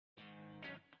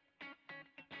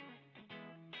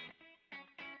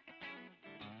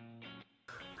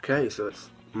Okay, so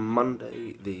it's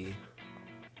Monday the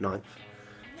 9th,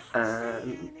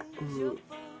 and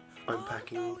I'm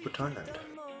packing for Thailand.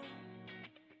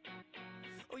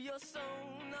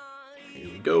 Here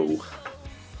we go.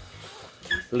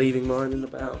 Leaving mine in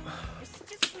about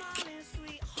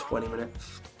 20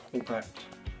 minutes. All packed,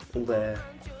 all there.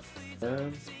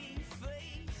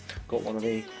 Got one of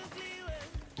the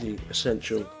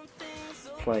essential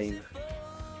plain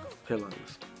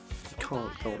pillows. You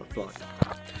can't go on a flight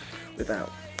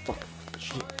without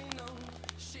shit.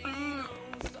 Oh,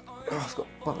 it's got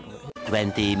button on it.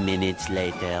 20 minutes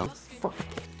later. Fuck.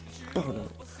 Button on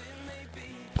it.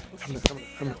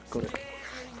 Hammer, got it.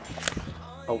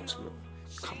 Ultimate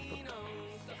comfort.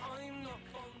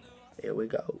 Here we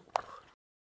go.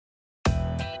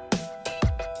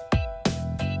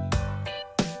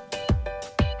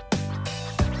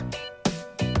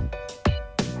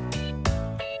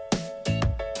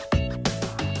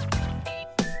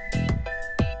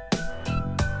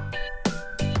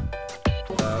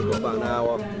 I've got about an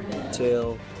hour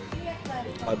till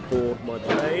I board my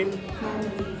plane,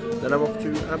 then I'm off to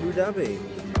Abu Dhabi.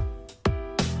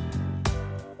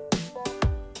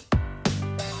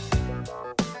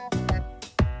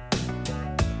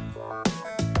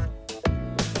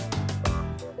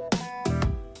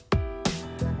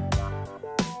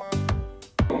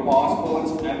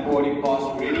 Passports and boarding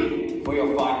pass ready for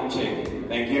your final check.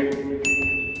 Thank you.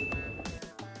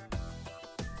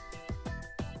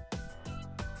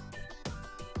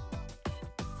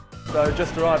 So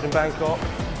just arrived in Bangkok,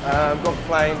 got the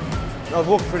plane, I was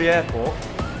walking through the airport,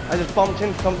 I just bumped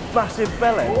into some massive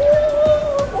bellend.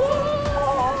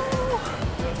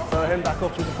 So I heading back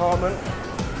off to his apartment,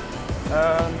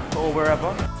 or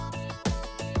wherever.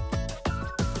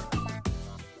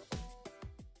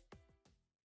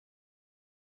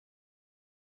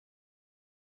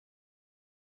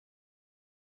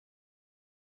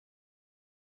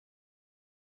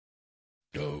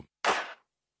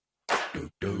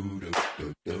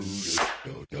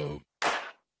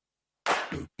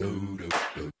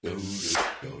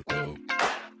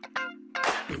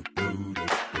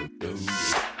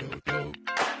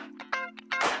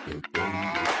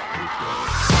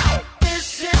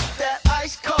 This is that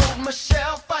ice cold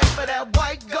Michelle fight for that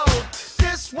white gold.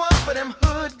 This one for them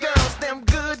hood girls, them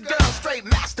good girls, straight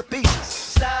masterpieces.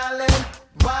 Styling,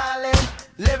 wildin',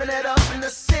 living it up in the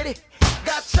city.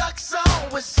 Got Chuck's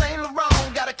on with Saint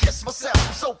Laurent. Gotta kiss myself,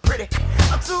 I'm so pretty.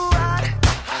 I'm too hot.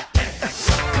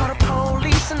 Call the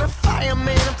police and the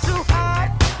fireman. I'm too hot.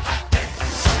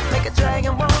 Make a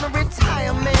dragon wanna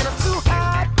retire, man. I'm too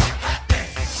hot.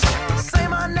 Say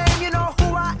my name, you know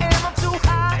who I am. I'm too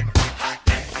hot.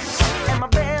 And my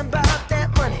band about that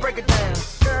money. Break it down.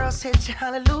 Girls hit you,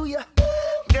 hallelujah.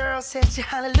 Girls hit you,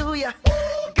 hallelujah.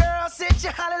 Girls hit you,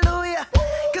 hallelujah.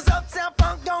 Cause Uptown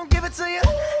Funk don't give it to you.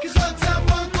 Cause Uptown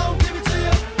Funk don't give it to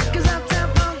you. Cause Uptown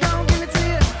Funk don't give it to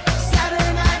you.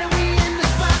 Saturday night and we in the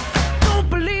spot. Don't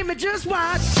believe me, just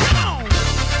watch. Come on.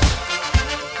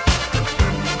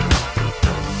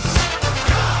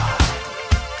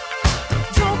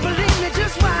 Don't believe me,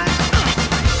 just watch.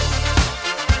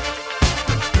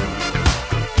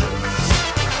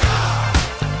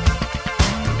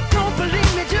 Don't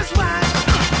believe me, just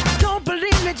watch. Don't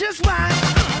believe me, just watch.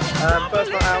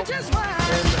 First night out in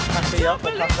Pattaya,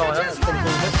 Pattaya, as Tom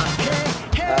calls it.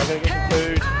 Gonna get some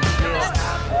food.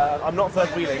 I'm not third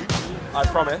wheeling, I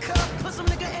promise.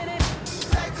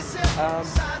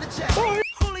 Bye.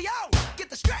 Julio, get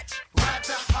the stretch. Right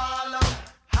to Harlem,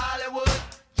 Hollywood,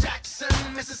 Jackson,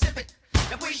 Mississippi.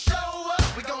 If we show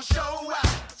up, we gon' show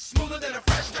out. Smoother than a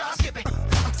fresh drop skipping.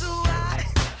 I'm too hot.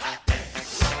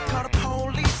 Call the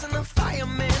police and the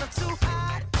fireman. I'm too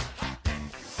hot.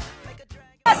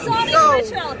 Sorry,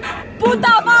 Mitchell.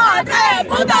 Puta madre,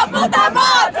 puta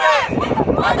madre,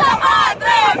 puta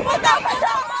madre, puta madre.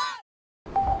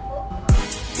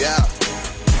 Yeah.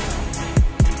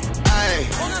 Hey.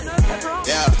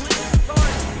 Yeah.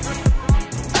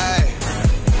 Hey.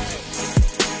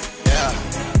 Yeah.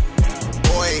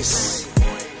 Boys.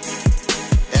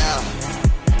 Yeah.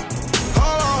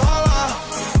 Hold on.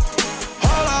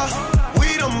 Hold on. We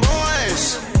them boys.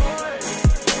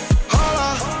 Hold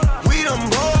on. We them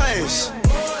boys.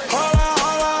 Hold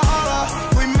on.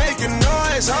 We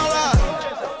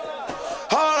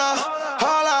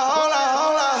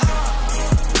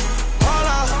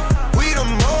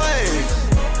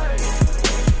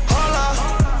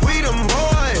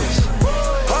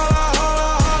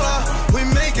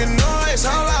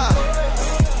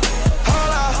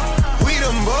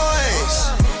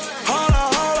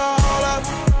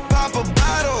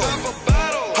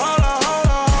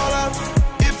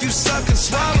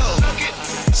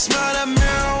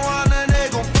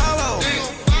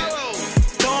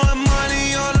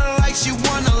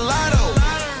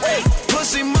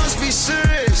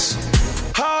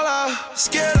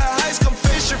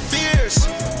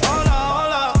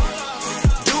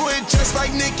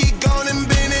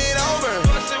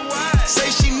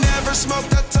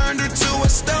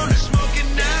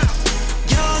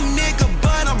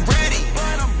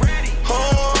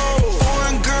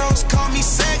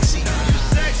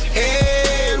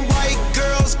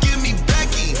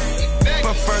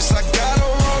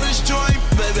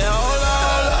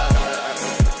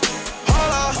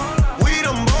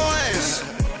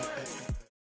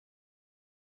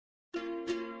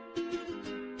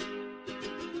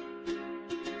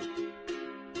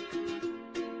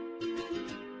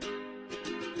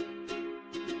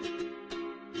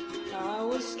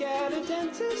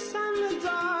face and the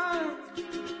dark.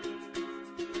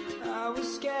 I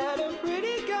was scared of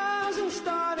pretty girls and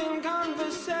starting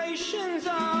conversations.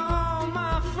 All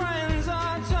my friends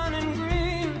are turning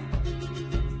green.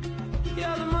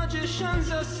 Yeah, the magician's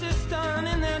assistant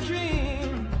in their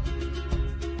dream.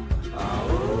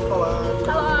 Hello.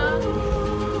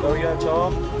 Hello. There we go,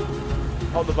 Tom.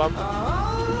 Hold the bum.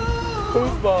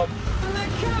 Whose bum?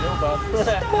 Your bum.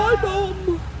 My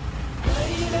bum.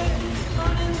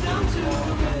 Running down to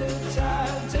the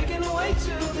riptide, taken away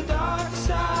to the dark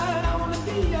side. I wanna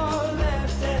be your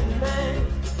left-hand man.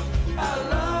 I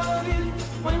love you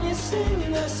when you're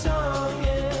singing a song,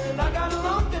 and I got a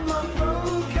lump in my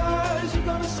throat 'cause you're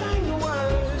gonna sing the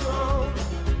words wrong.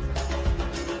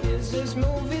 Is this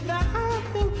movie that I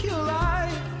think you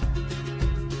like?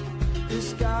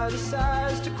 This guy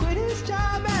decides to quit his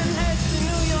job and heads to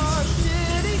New York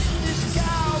City. This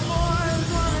cowboy's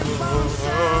running for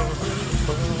himself.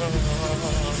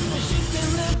 She's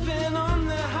been living on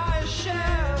the highest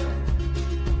shelf.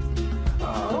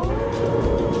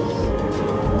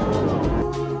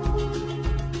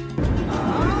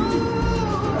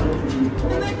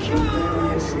 And they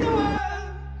can't stop.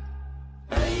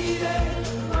 Lady,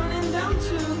 running down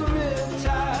to the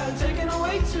riptide, taken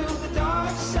away to the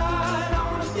dark side. I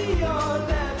wanna be your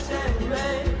left-hand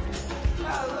man. I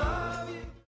love you.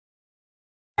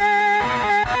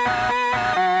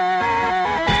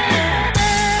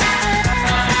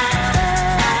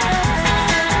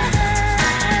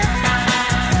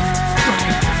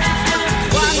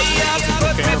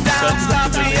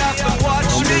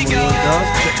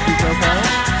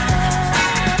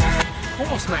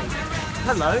 Horse, mate.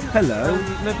 Hello. Hello.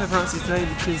 No paparazzi today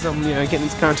because I'm getting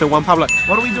into character Juan Pablo.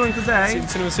 What are we doing today?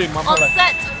 Cinema soon, Juan On Pablo.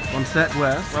 set, On set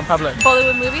where? Juan Pablo.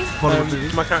 Bollywood movie.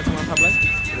 My character Juan Pablo.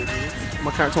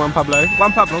 My character Juan Pablo.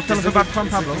 Juan Pablo, tell us about Juan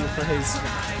Pablo. For his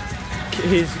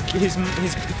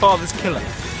father's killer.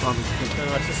 So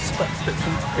I suspect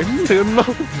it's him.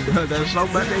 There's so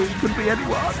many, it could be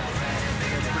anyone.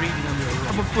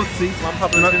 I'm a footsie. Juan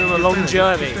Pablo's been on a long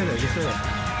journey.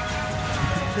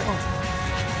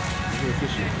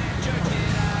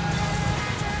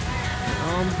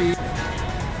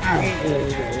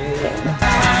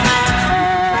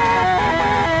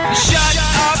 Shut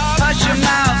up, hush your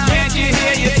mouth, can't you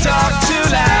hear you talk too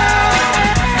loud?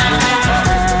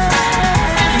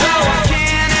 No, I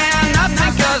can't hear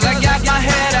nothing 'cause I got my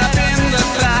head up in the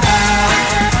clouds.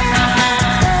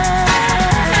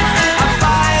 I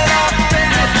fire up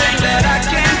anything that I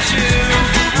can chew.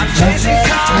 I'm chasing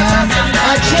cars up and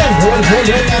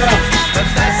down, but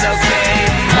that's okay.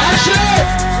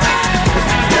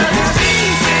 It's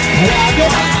easy,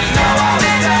 once you know all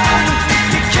it's done.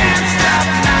 You can't stop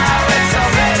now, it's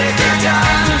already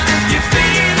begun. You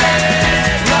feel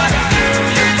it running through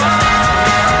your bones.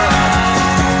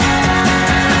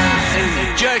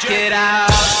 Jerk it out.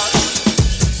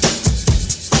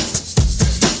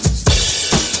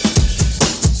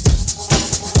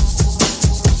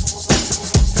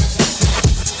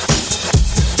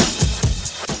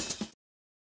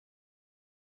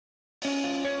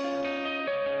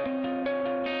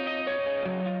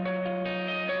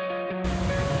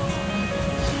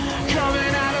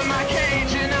 Coming out of my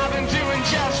cage and I've been doing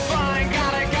just fine.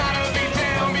 Gotta be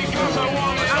down because I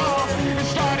want it all. It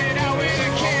started out with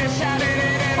a kiss, how did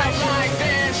it end up like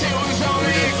this? It was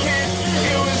only a kiss,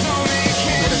 it was only a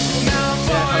kiss. Now I'm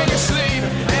falling asleep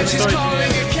and she's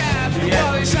calling a cab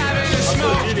while he's having a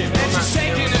smoke and she's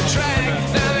taking a drag.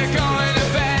 Now they're going to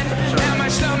bed and my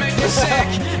stomach is sick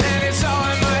and it's all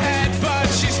in my head, but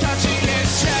she's touching his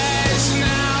chest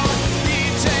now. He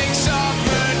takes off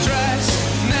her dress.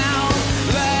 Now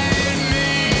let me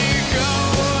go.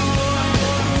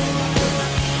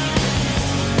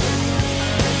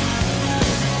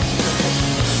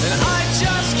 And I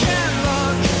just can't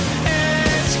look,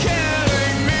 it's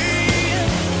killing me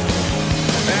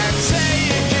and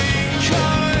taking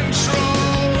control.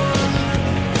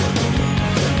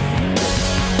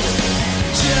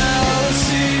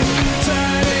 Jealousy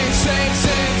turning saints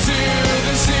into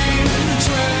the sea,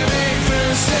 swimming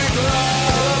through sick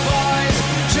lullabies,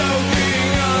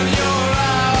 choking on your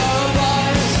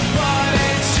alibis. But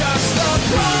it's just the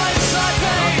price I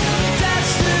pay.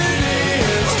 Destiny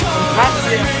is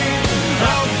calling me.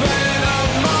 Open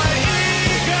up my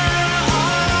eager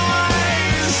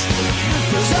eyes,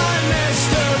 'cause I missed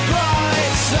the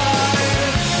bright side.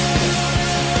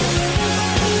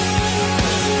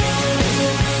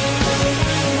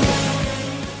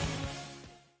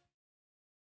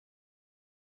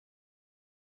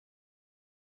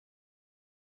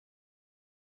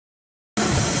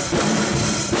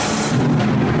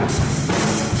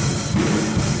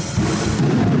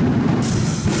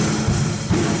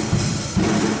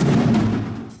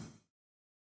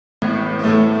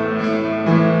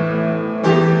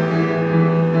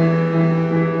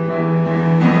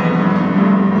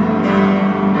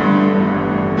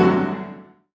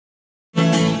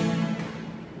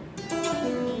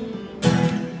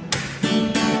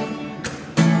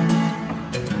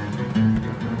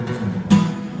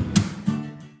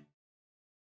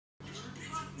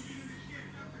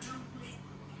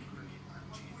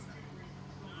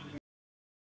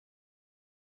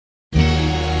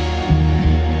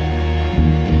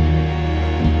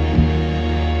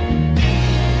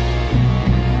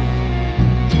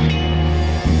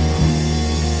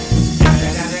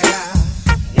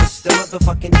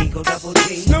 motherfucking Eagle Double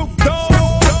G. Snoop Dogg.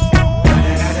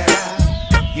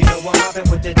 You know I'm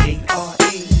mobbing with the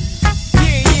D.R.E.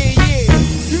 Yeah.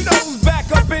 You know who's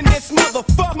back up in this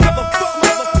motherfucker.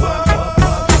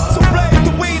 So blaze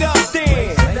the weed up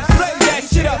then. Blaze that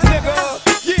shit up, nigga.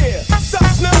 Yeah. Sup,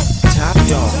 Snoop? Top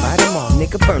dog, light 'em all,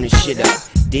 nigga, burn this shit up.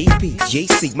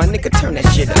 DPGC, my nigga, turn that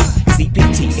shit up.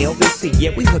 CPT, LBC,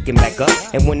 yeah, we hooking back up.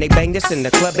 And when they bang this in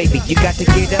the club, baby, you got to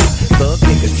get up. Thug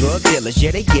niggas, drug dealers,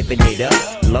 yeah, they giving it up.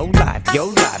 Low life, yo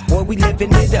life, boy, we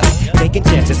living it up. Taking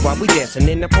chances while we dancing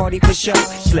in the party for sure.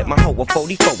 Slip my hoe a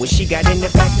 44 when she got in the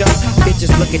back door.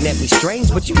 Bitches looking at me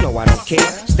strange, but you know I don't care.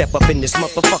 Step up in this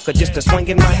motherfucker just to swing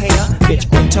in my hair. Bitch,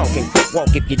 quit talking, quick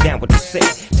walk if you down with the sick.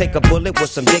 Take a bullet with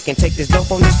some dick and take this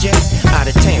dope on this jet. Out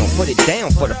of town, put it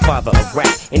down for the father of rap.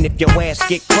 And if your ass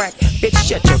get cracked, bitch,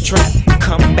 shut your trap.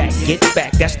 Come back, get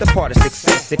back, that's the part of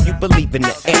success. If you believe in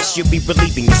the ass, you'll be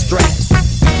relieving your stress.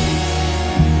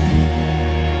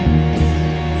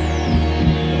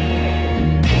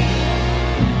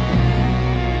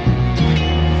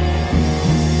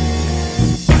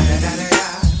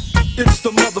 It's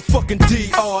the motherfucking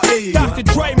D.R.E. Dr.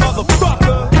 Dre,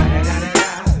 motherfucker.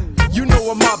 You know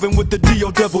I'm mobbing with the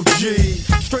D.O. Double G.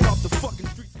 Straight off the fucking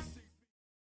streets.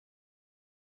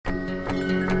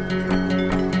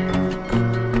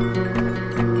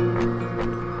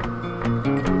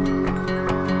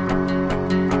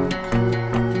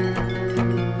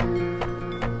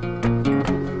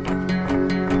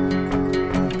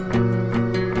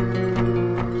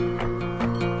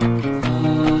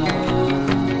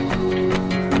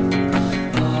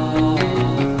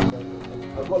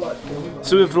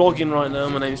 So we're vlogging right now.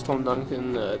 My name's Tom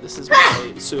Duncan. This is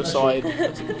my suicide.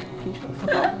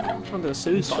 I'm trying to do a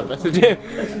suicide message here.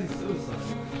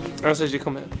 I said you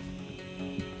come here.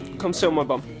 Come sit on my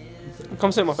bum.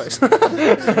 Come sit on my face.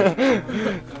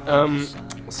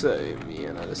 So me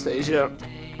and Anastasia.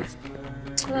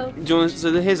 Hello. Do you want?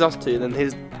 So here's us two. Then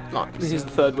here's the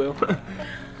third wheel.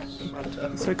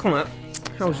 So come on.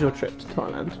 How was your trip to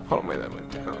Thailand? Hold on, wait. Oh,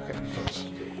 okay.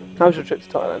 How was your trip to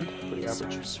Thailand? Pretty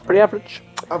average. Pretty average?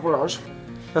 Average.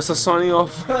 That's us signing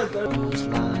off. Like a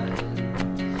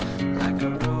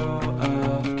row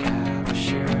of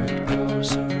captured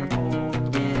ghosts are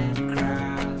old and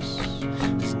crass.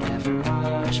 It's never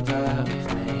much, but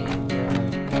we've made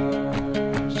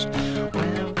them most.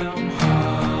 Welcome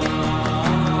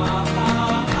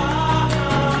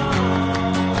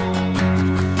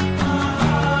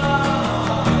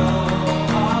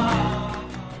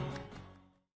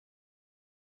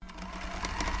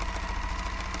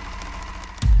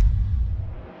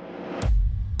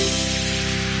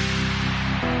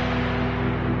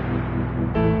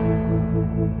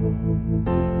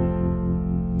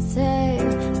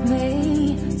Save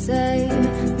me,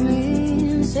 save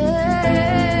me,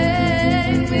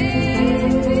 save me.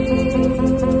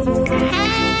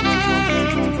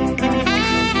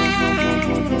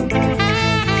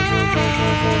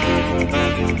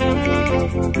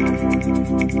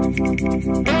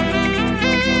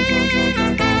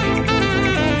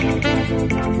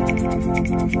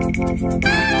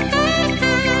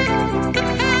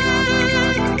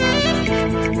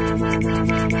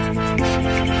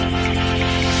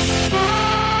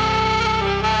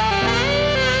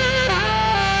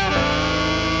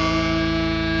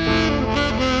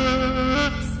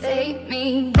 Save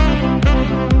me.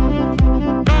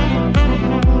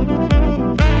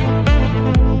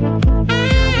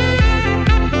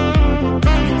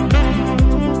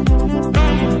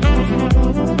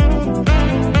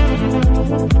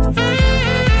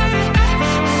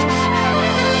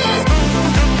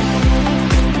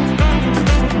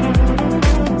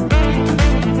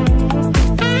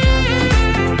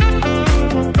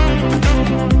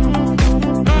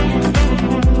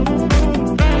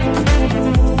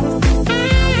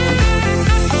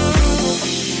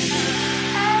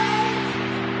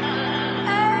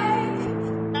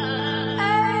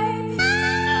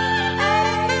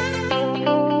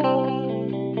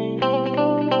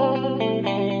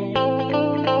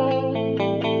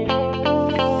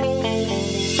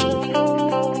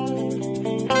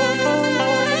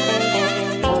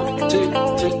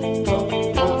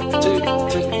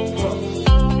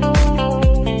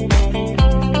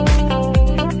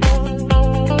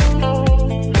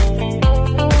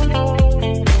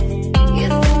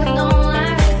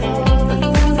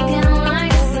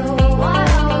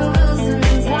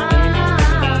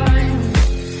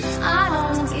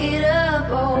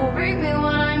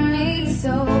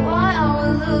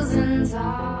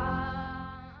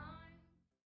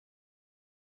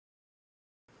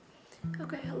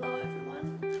 Okay, hello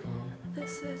everyone.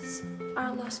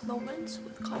 our last moments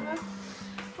with Connor.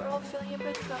 We're all feeling a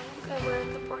bit drunk and we're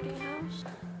in the boarding house.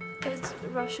 It's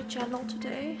Russia Channel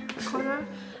today. Connor,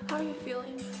 how are you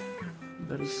feeling?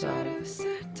 Very sad.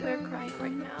 We're crying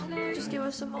right now. Just give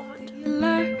us a moment.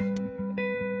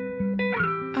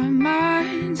 Our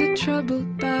minds are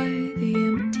troubled by the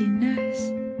emptiness.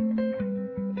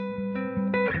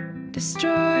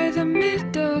 Destroy the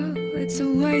middle, it's a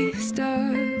waste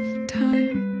of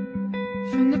time.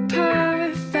 From the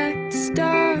perfect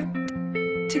start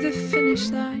to the finish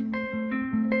line.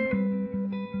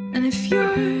 And if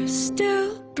you're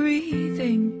still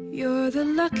breathing, you're the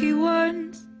lucky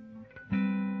ones.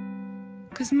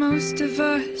 'Cause most of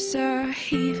us are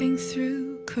heaving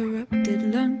through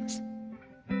corrupted lungs.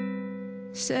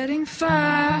 Setting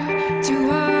fire to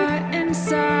our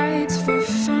insides for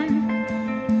fun.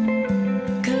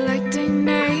 Collecting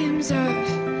names of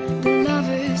the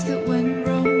lovers that went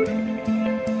wrong.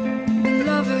 The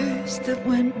lovers that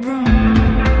went wrong.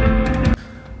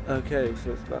 Okay,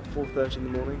 so it's about 4:30 in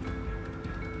the morning.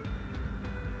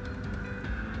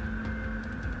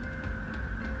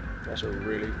 That's a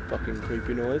really fucking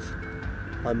creepy noise.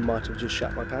 I might have just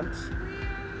shat my pants.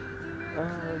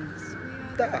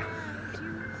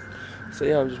 So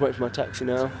yeah, I'm just waiting for my taxi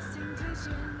now.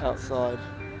 Outside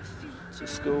the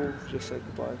school, just say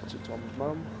goodbye to Tom's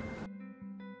mum.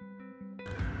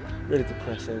 Really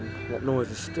depressing. That noise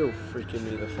is still freaking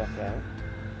me the fuck out.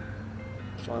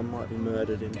 So I might be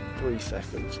murdered in 3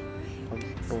 seconds.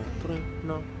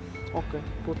 No, okay,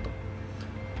 puto.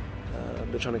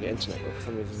 They're trying to get internet, but for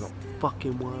some reason it's not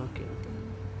fucking working.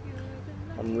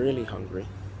 I'm really hungry.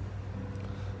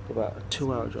 About a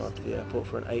 2-hour drive to the airport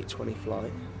for an 8:20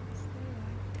 flight.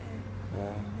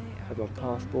 Had my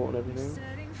passport and everything.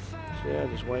 So yeah,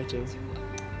 just waiting.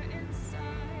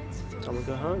 Time to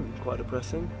go home. Quite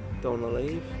depressing. Don't want to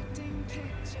leave.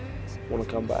 Want to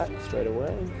come back straight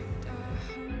away.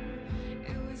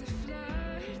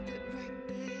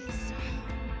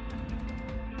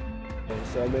 Okay,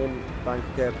 so I'm in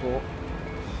Bangkok Airport.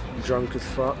 Drunk as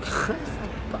fuck.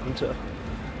 Banter.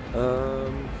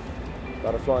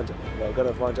 Gonna fly to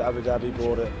Abu Dhabi,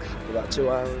 board it for about 2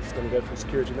 hours, gonna go for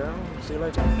security now. See you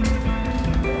later.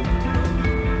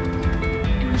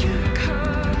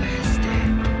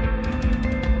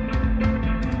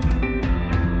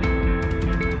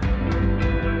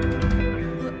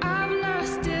 Well, I've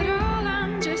lost it all,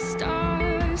 I'm just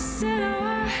a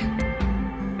silhouette.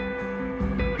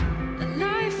 A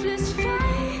lifeless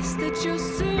face that you'll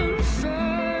soon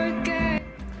forget.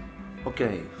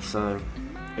 Okay, so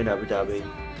in Abu Dhabi,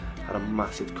 had a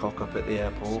massive cock up at the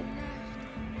airport.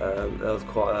 There was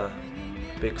quite a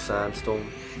big sandstorm.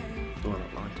 Oh, I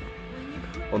don't like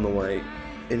it. On the way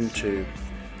into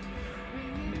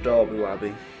Abu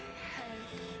Dhabi,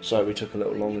 so we took a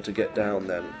little longer to get down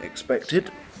than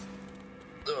expected.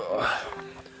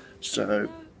 So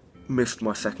missed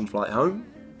my second flight home.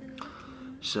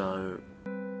 So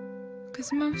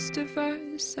 'Cause most of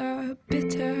us are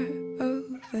bitter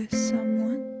over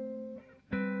someone.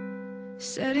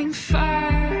 Setting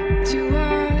fire to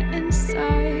our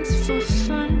insides for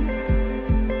fun.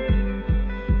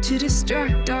 To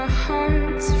distract our